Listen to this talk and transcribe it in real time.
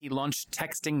He launched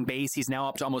Texting Base. He's now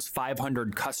up to almost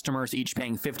 500 customers, each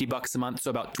paying $50 a month,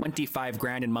 so about 25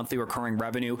 grand in monthly recurring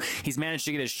revenue. He's managed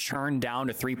to get his churn down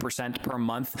to 3% per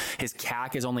month. His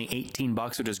CAC is only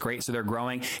 $18, which is great, so they're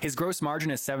growing. His gross margin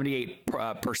is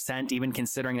 78%, even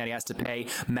considering that he has to pay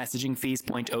messaging fees,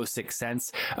 0.06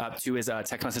 cents, to his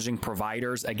text messaging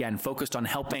providers. Again, focused on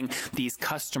helping these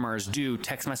customers do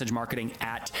text message marketing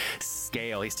at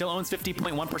scale. He still owns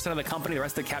 50.1% of the company. The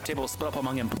rest of the cap table is split up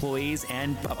among employees,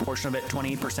 and a portion of it,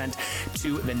 28%,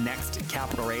 to the next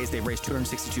capital raise. They've raised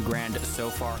 262 grand so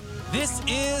far. This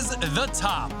is The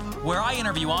Top, where I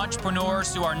interview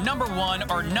entrepreneurs who are number one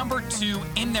or number two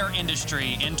in their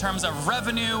industry in terms of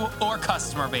revenue or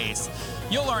customer base.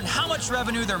 You'll learn how much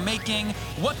revenue they're making,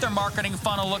 what their marketing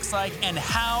funnel looks like, and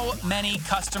how many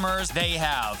customers they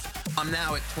have. I'm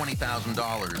now at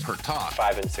 $20,000 per talk.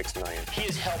 5 and 6 million. He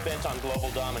is hell-bent on global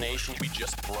domination. We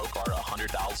just broke our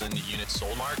 100,000 units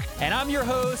sold mark. And I'm your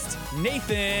host,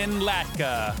 Nathan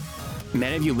Latka.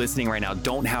 Many of you listening right now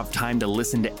don't have time to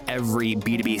listen to every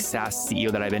B2B SaaS CEO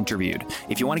that I've interviewed.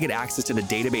 If you want to get access to the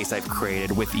database I've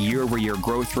created with year-over-year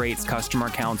growth rates, customer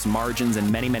accounts, margins, and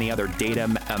many, many other data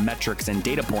metrics and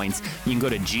data points, you can go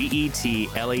to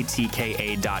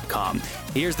getlatka.com.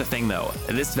 Here's the thing though,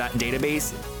 this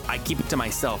database, I keep it to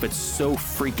myself. It's so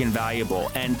freaking valuable.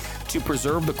 And to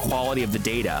preserve the quality of the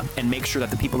data and make sure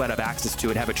that the people that have access to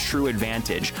it have a true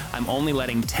advantage, I'm only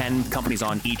letting 10 companies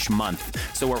on each month.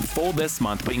 So we're full this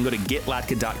month, but you can go to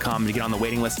getlatka.com to get on the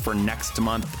waiting list for next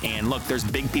month. And look, there's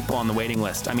big people on the waiting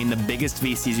list. I mean, the biggest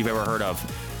VCs you've ever heard of.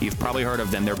 You've probably heard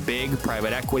of them. They're big,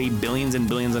 private equity, billions and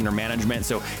billions under management.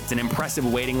 So it's an impressive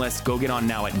waiting list. Go get on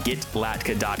now at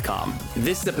getlatka.com.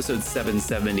 This is episode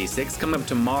 776. Coming up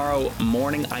tomorrow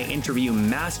morning, I interview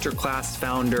Masterclass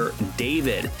founder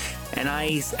David. And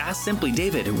I asked simply,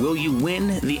 David, will you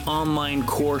win the online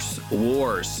course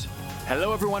wars?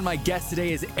 Hello, everyone. My guest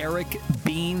today is Eric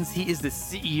Beans. He is the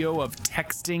CEO of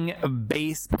Texting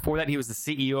Base. Before that, he was the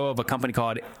CEO of a company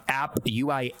called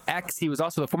AppUIX. He was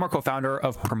also the former co-founder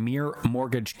of Premier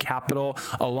Mortgage Capital,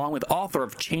 along with author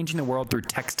of Changing the World Through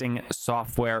Texting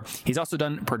Software. He's also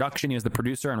done production. He was the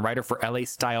producer and writer for LA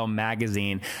Style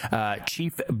Magazine.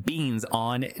 Chief Beans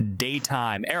on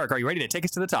Daytime. Eric, are you ready to take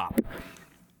us to the top?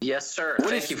 Yes, sir.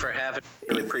 Thank you for having me.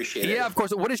 Really appreciate it. Yeah, of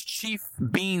course. What does Chief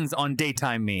Beans on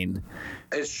Daytime mean?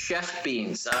 It's Chef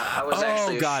Beans. I was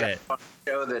actually a chef on a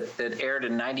show that aired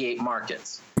in 98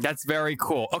 markets. That's very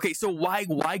cool. Okay, so why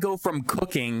go from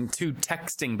cooking to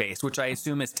texting based, which I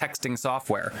assume is texting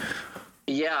software?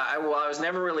 Yeah, I was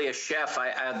never really a chef.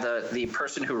 The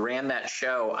person who ran that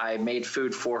show, I made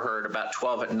food for her at about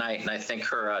 12 at night, and I think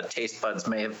her taste buds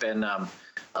may have been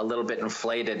a little bit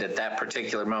inflated at that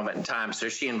particular moment in time. So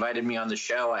she invited me on the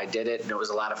show. I did it, and it was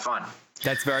a lot of fun.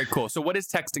 That's very cool. So what is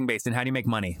Texting Base, and how do you make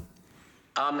money?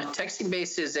 Texting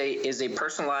Base is a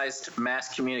personalized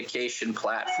mass communication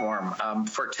platform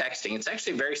for texting. It's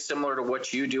actually very similar to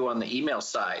what you do on the email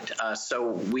side.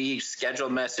 So we schedule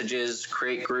messages,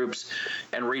 create groups,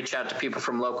 and reach out to people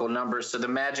from local numbers. So the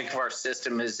magic of our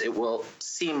system is it will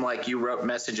seem like you wrote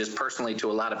messages personally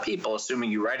to a lot of people,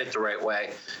 assuming you write it the right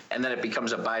way, and then it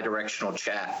becomes a bi-directional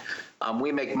chat.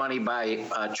 We make money by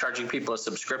charging people a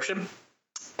subscription,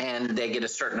 and they get a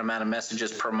certain amount of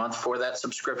messages per month for that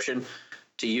subscription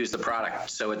to use the product.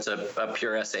 So it's a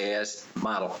pure SaaS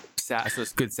model. So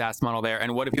it's a good SaaS model there.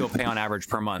 And what do people pay on average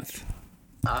per month?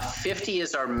 50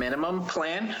 is our minimum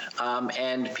plan,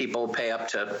 and people pay up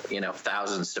to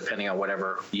thousands depending on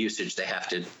whatever usage they have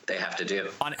to do.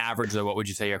 On average, though, what would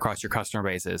you say across your customer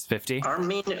base is 50? Our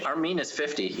mean is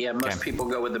 50. Yeah, most people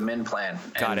go with the min plan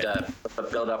and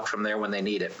build up from there when they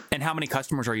need it. And how many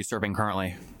customers are you serving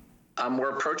currently?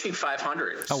 We're approaching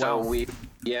 500. Oh, wow.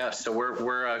 So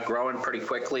we're growing pretty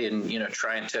quickly and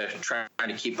trying to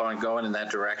keep on going in that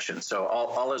direction. So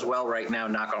all is well right now,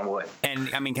 knock on wood. And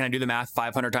I mean, can I do the math?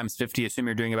 500 times 50, assume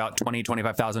you're doing about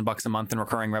 $25,000 a month in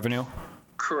recurring revenue?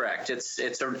 Correct. It's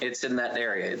in that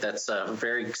area. That's a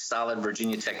very solid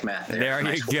Virginia Tech math.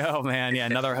 There you go, man. Yeah,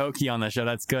 another Hokie on the show.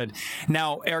 That's good.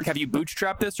 Now, Eric, have you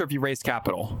bootstrapped this or have you raised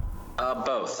capital?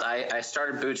 Both. I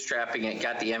started bootstrapping it,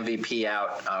 got the MVP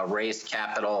out, raised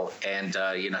capital, and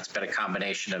it's been a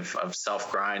combination of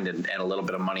self-grind and a little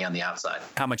bit of money on the outside.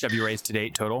 How much have you raised to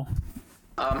date total?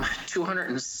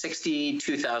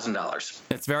 $262,000.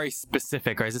 That's very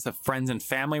specific. Right? Is this a friends and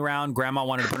family round? Grandma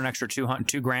wanted to put an extra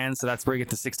 $2,000, so that's where you get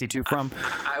the 62 from?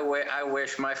 I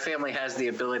wish. My family has the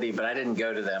ability, but I didn't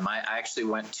go to them. I actually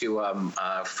went to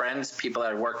friends, people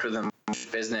that I worked with in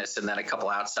business, and then a couple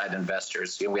outside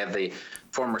investors. We have the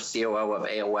former COO of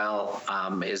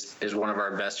AOL is one of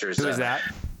our investors. Who is that?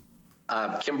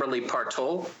 Kimberly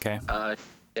Partol. Okay.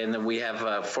 And then we have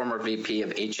a former VP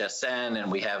of HSN,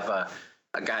 and we have a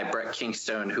guy, Brett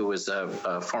Kingstone, who was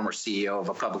a former CEO of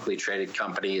a publicly traded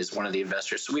company, is one of the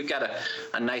investors. So we've got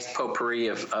a nice potpourri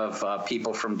of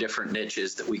people from different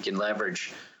niches that we can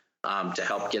leverage to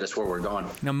help get us where we're going.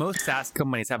 Now, most SaaS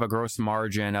companies have a gross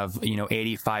margin of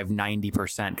 85,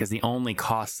 90% because the only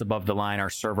costs above the line are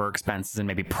server expenses and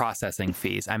maybe processing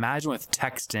fees. I imagine with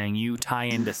texting, you tie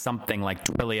into something like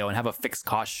Twilio and have a fixed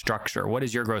cost structure. What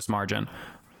is your gross margin?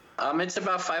 It's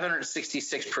about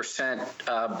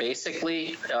 566%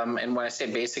 basically, and when I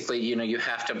say basically, you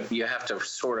have to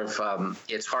sort of.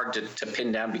 It's hard to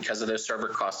pin down because of those server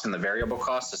costs and the variable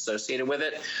costs associated with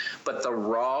it. But the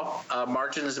raw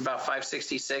margin is about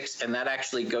 566, and that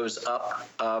actually goes up.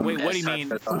 Wait, what do you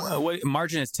mean? What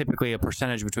margin is typically a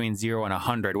percentage between 0 and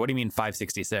 100? What do you mean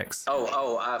 566?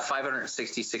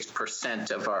 566%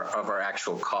 of our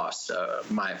actual costs.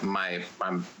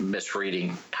 I'm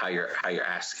misreading how you're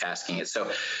asking it. So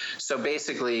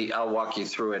basically, I'll walk you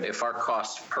through it. If our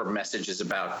cost per message is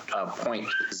about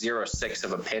 0.06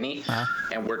 of a penny,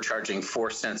 and we're charging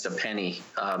 4 cents a penny,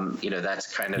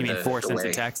 that's kind of you mean 4 cents way.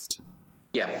 a text?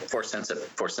 Yeah, 4 cents a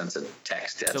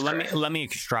text. That's so let me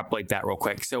extrapolate that real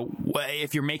quick. So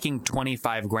if you're making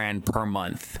 $25,000 per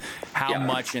month, how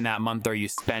much in that month are you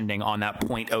spending on that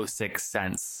 0.06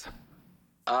 cents?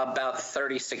 About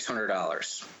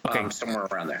 $3,600. Okay, somewhere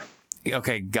around there.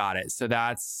 Okay, got it. So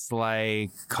that's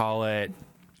like, call it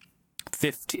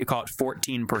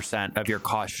 14% of your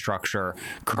cost structure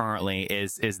currently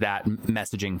is that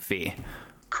messaging fee.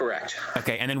 Correct.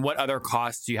 Okay, and then what other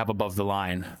costs do you have above the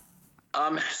line?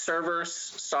 Servers,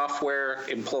 software,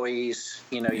 employees.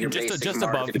 Your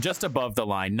just above the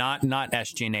line, not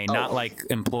SG&A, not like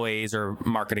employees or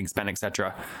marketing spend,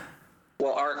 etc.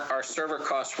 Well, our server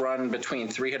costs run between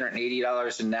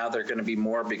 $380, and now they're going to be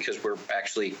more because we're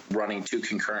actually running 2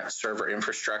 concurrent server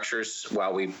infrastructures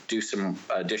while we do some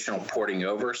additional porting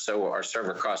over. So our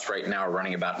server costs right now are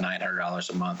running about $900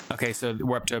 a month. Okay, so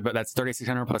we're up to, but that's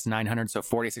 $3,600 plus $900, so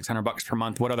 $4,600 per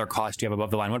month. What other costs do you have above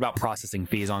the line? What about processing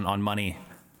fees on money?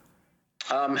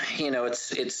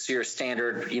 It's your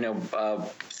standard,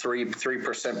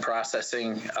 3%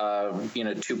 processing,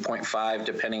 2.5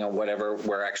 depending on whatever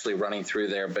we're actually running through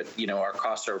there. But our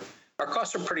costs are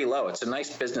pretty low. It's a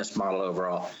nice business model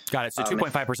overall. Got it. So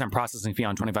 2.5% processing fee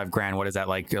on $25,000. What is that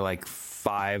like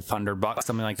 $500,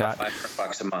 something like that?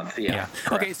 $500 a month. Yeah.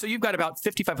 Okay. So you've got about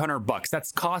 $5,500.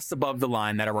 That's costs above the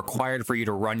line that are required for you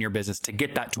to run your business to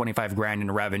get that $25,000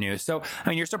 in revenue. So,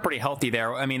 you're still pretty healthy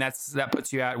there. That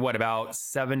puts you at what, about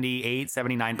 78,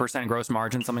 79% gross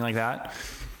margin, something like that?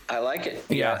 I like it.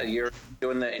 Yeah, you're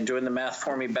doing the math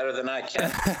for me better than I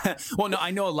can. Well, no,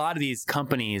 I know a lot of these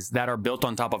companies that are built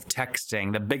on top of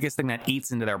texting. The biggest thing that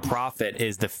eats into their profit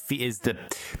is the fee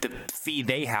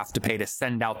they have to pay to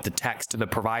send out the text to the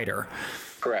provider.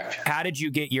 Correct. How'd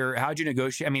you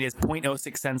negotiate? Is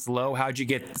 0.06 cents low? How'd you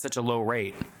get such a low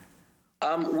rate?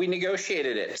 We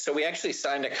negotiated it. So we actually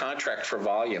signed a contract for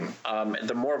volume.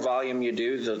 The more volume you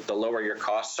do, the lower your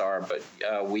costs are. But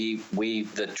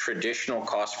the traditional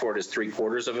cost for it is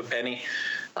 3/4 of a penny.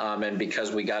 And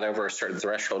because we got over a certain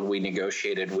threshold, we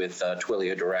negotiated with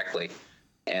Twilio directly.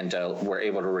 And we're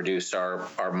able to reduce our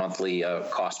monthly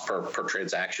cost per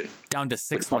transaction. Down to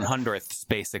 6/100ths,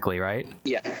 basically, right?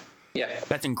 Yeah. Yeah.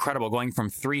 That's incredible. Going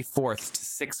from 3/4 to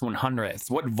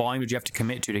 6/100ths. What volume did you have to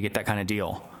commit to get that kind of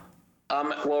deal?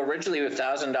 Well, originally with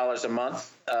 $1,000 a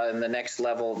month. In the next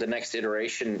level, the next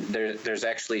iteration, there's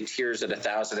actually tiers at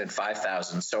 $1,000 and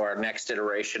 $5,000. So our next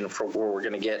iteration for where we're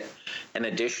going to get an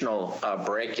additional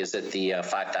break is at the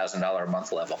 $5,000 a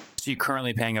month level. So you're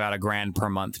currently paying about $1,000 per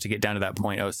month to get down to that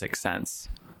 0.06 cents.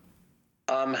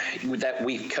 That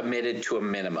we've committed to a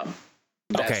minimum.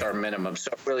 That's our minimum.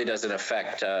 So it really doesn't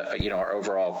affect our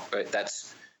overall.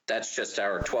 That's just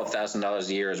our $12,000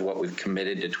 a year is what we've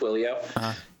committed to Twilio.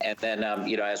 And then,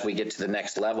 as we get to the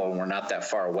next level, and we're not that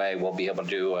far away, we'll be able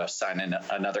to sign in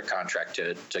another contract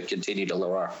to continue to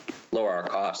lower our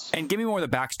costs. And give me more of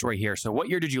the backstory here. So what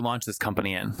year did you launch this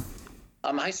company in?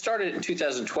 I started in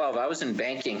 2012. I was in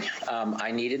banking.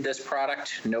 I needed this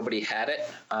product. Nobody had it.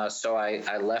 So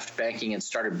I left banking and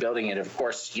started building it. Of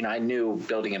course, I knew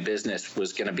building a business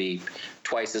was going to be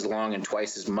twice as long and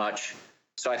twice as much.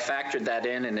 So I factored that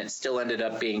in, and it still ended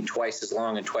up being twice as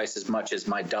long and twice as much as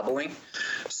my doubling.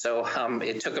 So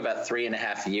it took about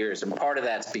 3.5 years. And part of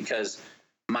that's because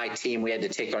my team, we had to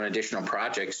take on additional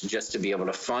projects just to be able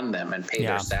to fund them and pay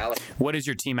their salary. What is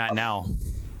your team at now?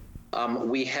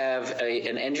 We have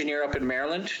an engineer up in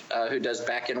Maryland who does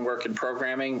back-end work and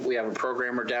programming. We have a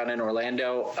programmer down in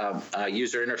Orlando, a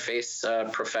user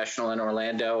interface professional in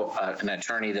Orlando, an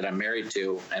attorney that I'm married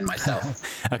to, and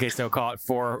myself. Okay, so call it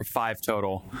 4 or 5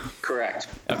 total. Correct.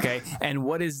 Okay, and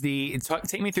what is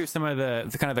take me through some of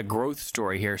the kind of the growth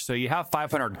story here. So you have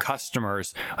 500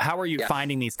 customers. How are you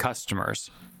finding these customers?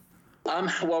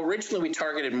 Well, originally we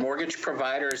targeted mortgage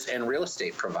providers and real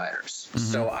estate providers. Mm-hmm.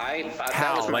 So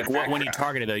how? Like when you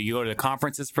targeted it, you go to the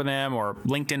conferences for them or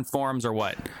LinkedIn forums or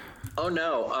what? Oh,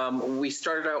 no. We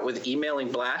started out with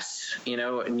emailing blasts,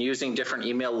 and using different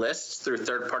email lists through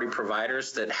third-party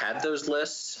providers that had those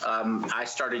lists. I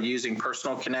started using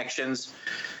personal connections.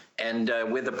 And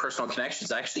with the personal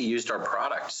connections, I actually used our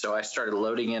product. So I started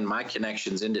loading in my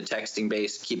connections into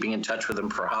TextingBase, keeping in touch with them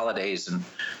for holidays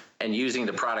and using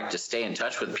the product to stay in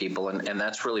touch with people. And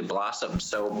that's really blossomed.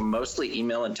 So mostly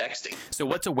email and texting. So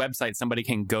what's a website somebody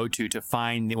can go to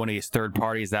find one of these third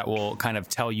parties that will kind of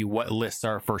tell you what lists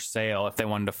are for sale if they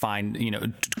wanted to find,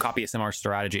 to copy a similar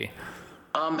strategy?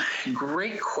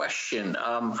 Great question.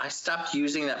 I stopped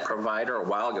using that provider a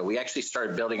while ago. We actually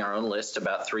started building our own list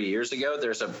about 3 years ago.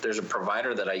 There's a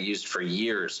provider that I used for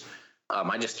years.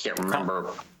 I just can't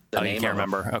remember the name. You can't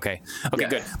remember. Okay, yeah.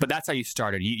 Good. But that's how you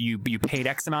started. You paid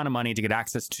X amount of money to get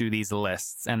access to these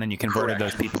lists, and then you converted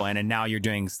those people in, and now you're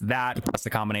doing that plus a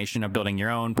combination of building your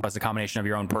own, plus a combination of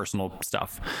your own personal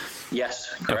stuff.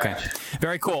 Yes. Correct. Okay.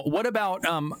 Very cool. What about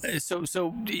so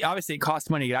obviously it costs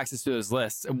money to get access to those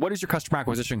lists. What is your customer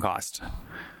acquisition cost?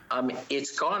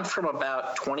 It's gone from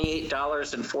about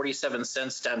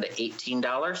 $28.47 down to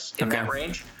 $18 in that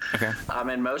range. Okay.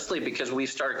 And mostly because we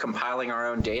started compiling our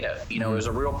own data. It was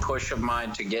a real push of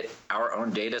mine to get our own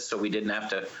data so we didn't have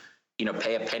to,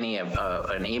 pay a penny of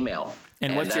an email.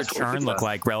 And what's your churn look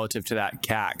like relative to that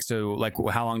CAC? So like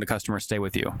how long do customers stay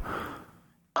with you?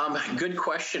 Good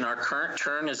question. Our current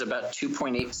churn is about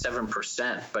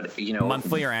 2.87%, but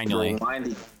monthly or annually?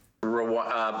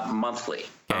 Monthly.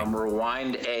 Okay.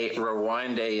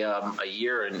 Rewind a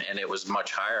year and it was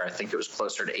much higher. I think it was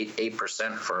closer to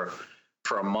 8% for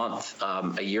a month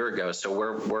a year ago. So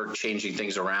we're changing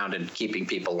things around and keeping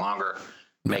people longer,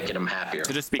 making them happier.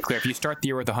 So just to be clear, if you start the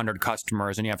year with 100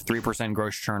 customers and you have 3%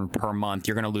 gross churn per month,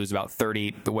 you're going to lose about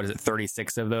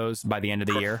 36 of those by the end of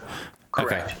the year?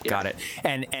 Correct. Okay, got it.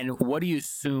 And what do you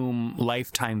assume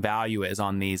lifetime value is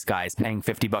on these guys paying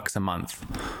 $50 a month?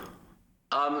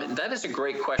 That is a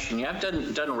great question. I've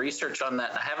done research on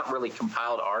that. I haven't really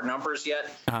compiled our numbers yet.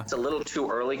 It's a little too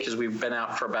early because we've been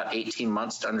out for about 18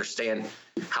 months to understand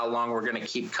how long we're going to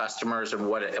keep customers and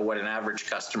what an average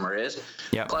customer is.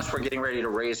 Yep. Plus, we're getting ready to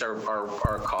raise our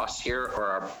costs here, or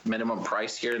our minimum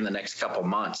price here in the next couple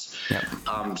months. Yep.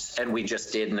 And we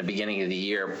just did in the beginning of the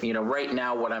year. Right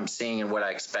now what I'm seeing and what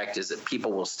I expect is that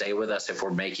people will stay with us if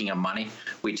we're making them money.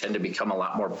 We tend to become a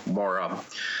lot more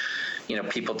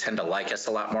people tend to like us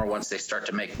a lot more once they start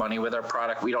to make money with our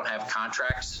product. We don't have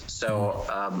contracts. So,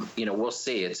 we'll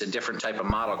see. It's a different type of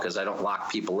model because I don't lock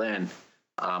people in.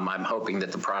 I'm hoping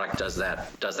that the product does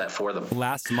that for them.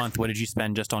 Last month, what did you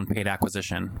spend just on paid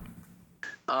acquisition?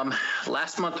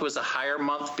 Last month was a higher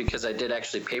month because I did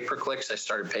actually pay-per-clicks. I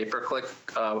started pay-per-click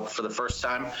for the first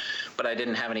time, but I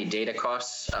didn't have any data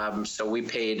costs. So we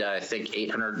paid, I think,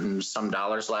 $800 and some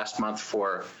last month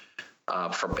for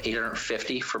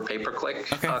 $850 for pay-per-click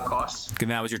costs.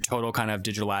 And that was your total kind of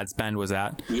digital ad spend, was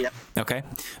that? Yep. Okay.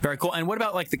 Very cool. And what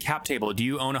about like the cap table? Do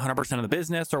you own 100% of the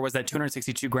business, or was that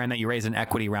 $262,000 that you raised in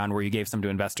equity round where you gave some to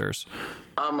investors?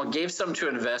 I gave some to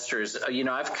investors.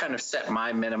 I've kind of set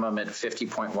my minimum at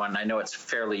 50.1. I know it's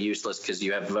fairly useless because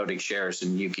you have voting shares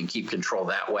and you can keep control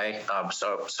that way.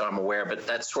 So I'm aware, but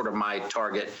that's sort of my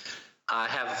target. I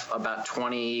have about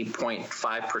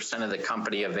 20.5% of the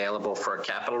company available for a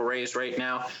capital raise right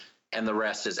now, and the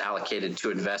rest is allocated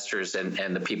to investors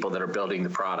and the people that are building the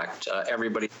product.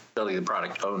 Everybody building the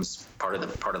product owns part of the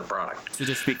product. So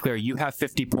just to be clear, you have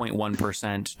 50.1%,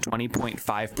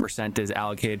 20.5% is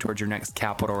allocated towards your next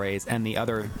capital raise, and the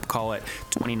other, call it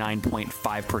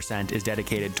 29.5%, is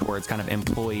dedicated towards kind of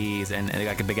employees and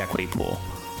like a big equity pool.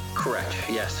 Correct.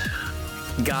 Yes.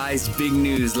 Guys, big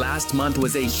news. Last month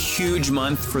was a huge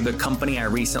month for the company I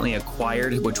recently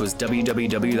acquired, which was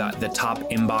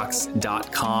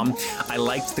www.thetopinbox.com. I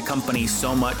liked the company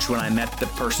so much when I met the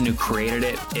person who created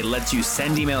it. It lets you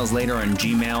send emails later on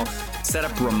Gmail, set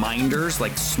up reminders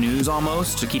like snooze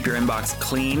almost to keep your inbox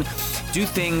clean, do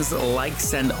things like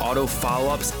send auto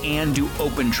follow-ups, and do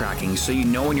open tracking so you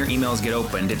know when your emails get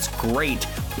opened. It's great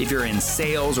if you're in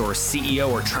sales or CEO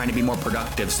or trying to be more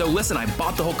productive. So listen, I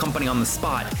bought the whole company on the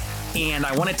spot, and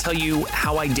I want to tell you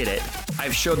how I did it.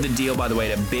 I've showed the deal, by the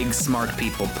way, to big, smart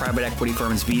people, private equity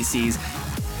firms, VCs,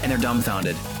 and they're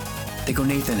dumbfounded. They go,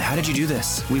 Nathan, how did you do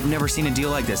this? We've never seen a deal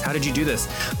like this. How did you do this?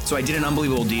 So I did an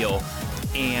unbelievable deal,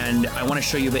 and I want to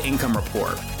show you the income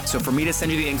report. So for me to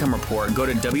send you the income report, go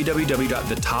to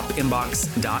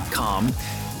www.thetopinbox.com.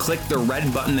 Click the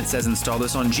red button that says install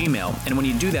this on Gmail. And when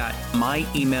you do that, my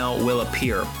email will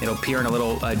appear. It'll appear in a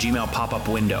little Gmail pop-up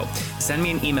window. Send me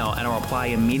an email and I'll reply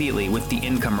immediately with the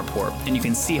income report. And you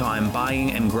can see how I'm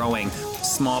buying and growing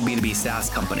small B2B SaaS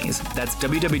companies. That's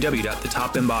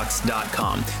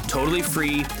www.thetopinbox.com. Totally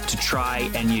free to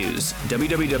try and use.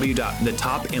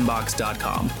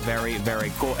 www.thetopinbox.com. Very,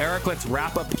 very cool. Eric, let's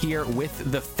wrap up here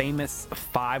with the famous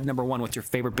 5. Number 1, what's your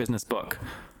favorite business book?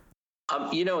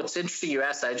 It's interesting you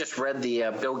asked. I just read the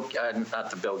not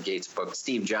the Bill Gates book,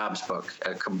 Steve Jobs book,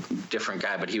 a different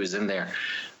guy, but he was in there.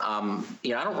 I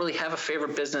don't really have a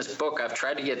favorite business book. I've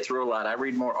tried to get through a lot. I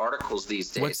read more articles these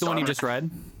days. What's the one you just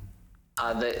read?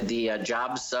 The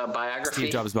Jobs biography.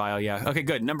 Steve Jobs bio, yeah. Okay,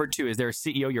 good. Number 2, is there a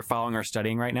CEO you're following or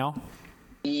studying right now?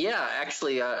 Yeah,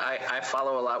 actually, I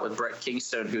follow a lot with Brett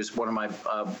Kingstone, who's one of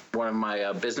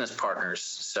my business partners.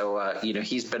 So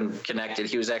he's been connected.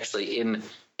 He was actually in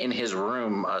his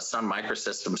room. Sun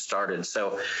Microsystems started.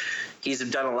 So he's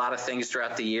done a lot of things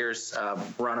throughout the years.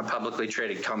 Run a publicly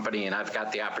traded company, and I've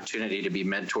got the opportunity to be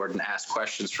mentored and ask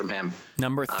questions from him.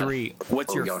 Number 3,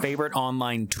 what's your favorite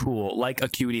online tool like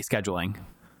Acuity Scheduling?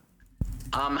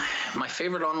 My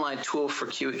favorite online tool for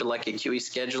Acuity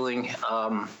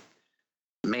Scheduling.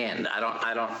 Man,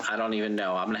 I don't even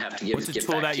know. I'm gonna have to What's a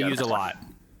tool that you use a lot?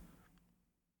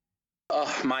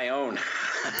 Oh, my own.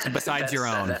 Besides your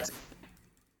own.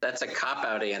 That's a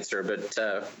cop-out answer, but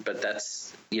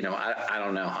that's I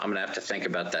don't know. I'm gonna have to think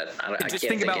about that. Just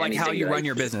think about like how you run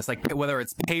your business, like whether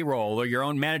it's payroll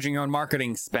or managing your own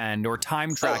marketing spend or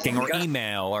time tracking or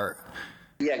email or.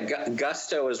 Yeah,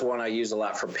 Gusto is one I use a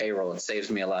lot for payroll. It saves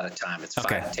me a lot of time. It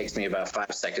takes me about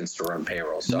 5 seconds to run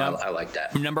payroll, so I like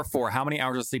that. Number 4, how many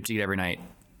hours of sleep do you get every night?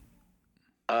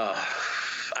 I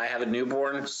have a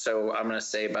newborn, so I'm going to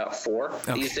say about 4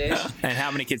 these days. And how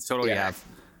many kids total do you have?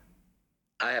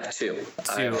 I have 2.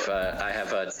 I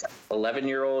have a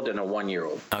 11-year-old and a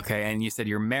 1-year-old. Okay, and you said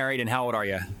you're married, and how old are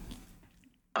you?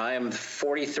 I am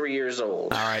 43 years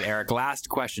old. All right, Eric, last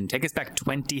question. Take us back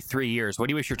 23 years. What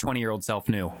do you wish your 20-year-old self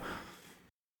knew?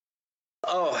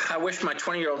 Oh, I wish my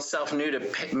 20-year-old self knew to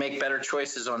make better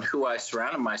choices on who I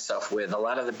surrounded myself with. A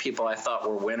lot of the people I thought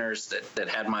were winners that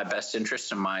had my best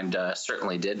interest in mind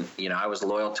certainly didn't. I was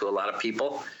loyal to a lot of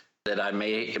people that I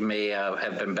may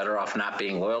have been better off not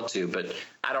being loyal to, but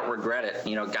I don't regret it.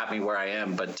 It got me where I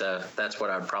am, but that's what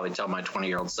I would probably tell my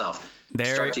 20-year-old self.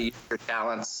 Start to use your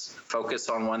talents, focus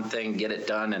on one thing, get it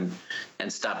done, and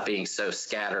stop being so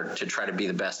scattered to try to be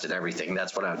the best at everything.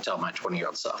 That's what I would tell my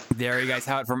 20-year-old self. There you guys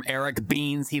have it from Eric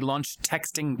Beans. He launched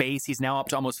Texting Base. He's now up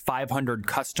to almost 500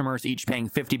 customers, each paying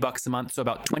 $50 a month, so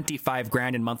about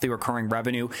 $25,000 in monthly recurring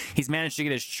revenue. He's managed to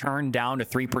get his churn down to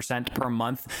 3% per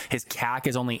month. His CAC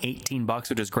is only $18,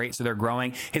 which is great, so they're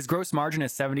growing. His gross margin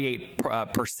is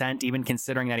 78%, even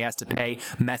considering that he has to pay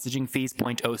messaging fees,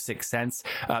 0.06 cents,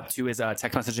 to his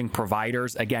text messaging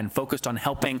providers. Again, focused on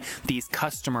helping these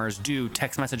customers do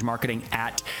text message marketing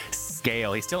at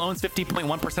scale. He still owns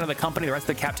 50.1% of the company. The rest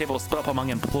of the cap table is split up among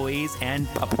employees, and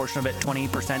a portion of it,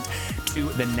 20%, to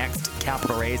the next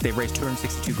capital raise. They've raised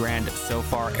 $262,000 so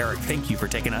far. Eric, thank you for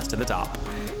taking us to the top.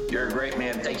 You're a great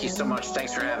man. Thank you so much.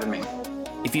 Thanks for having me.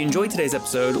 If you enjoyed today's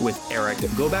episode with Eric,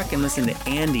 go back and listen to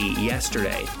Andy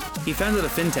yesterday. He founded a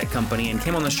fintech company and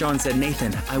came on the show and said,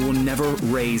 Nathan, I will never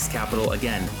raise capital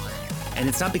again. And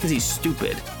it's not because he's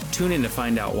stupid. Tune in to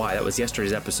find out why. That was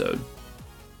yesterday's episode.